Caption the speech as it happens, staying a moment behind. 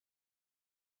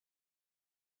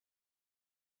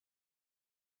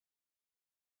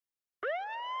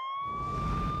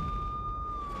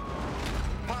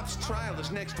cop's trial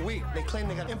is next week. They claim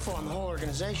they got info on the whole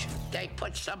organization. They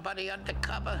put somebody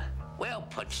undercover. We'll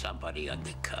put somebody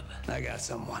undercover. I got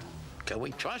someone. Can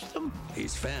we trust him?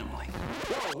 He's family.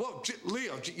 Whoa,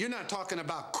 Leo, you're not talking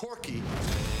about Corky.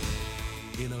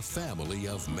 In a family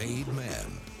of made men,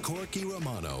 Corky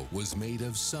Romano was made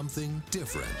of something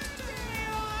different.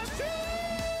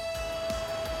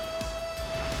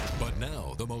 But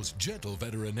now, the most gentle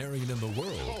veterinarian in the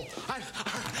world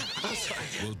I'm sorry.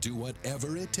 will do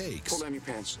whatever it takes Pull down your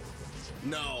pants.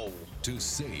 No. to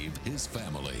save his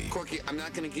family. Corky, I'm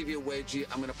not going to give you a wedgie.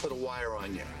 I'm going to put a wire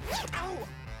on you. Ow!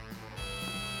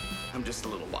 I'm just a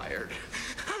little wired.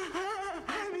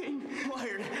 I mean,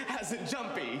 wired as in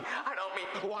jumpy. I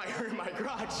don't mean wire in my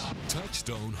crotch.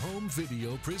 Touchstone Home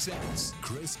Video presents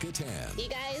Chris Kattan. You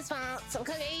guys want some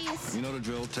cookies? You know the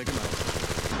drill. Take him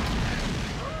out.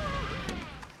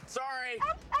 Sorry.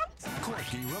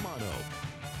 Corky Romano.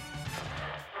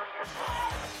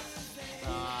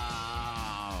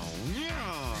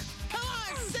 Come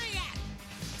on, sing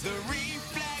it! The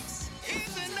reflex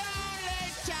is an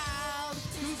only child.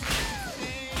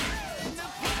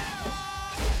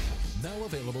 Now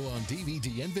available on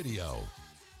DVD and video.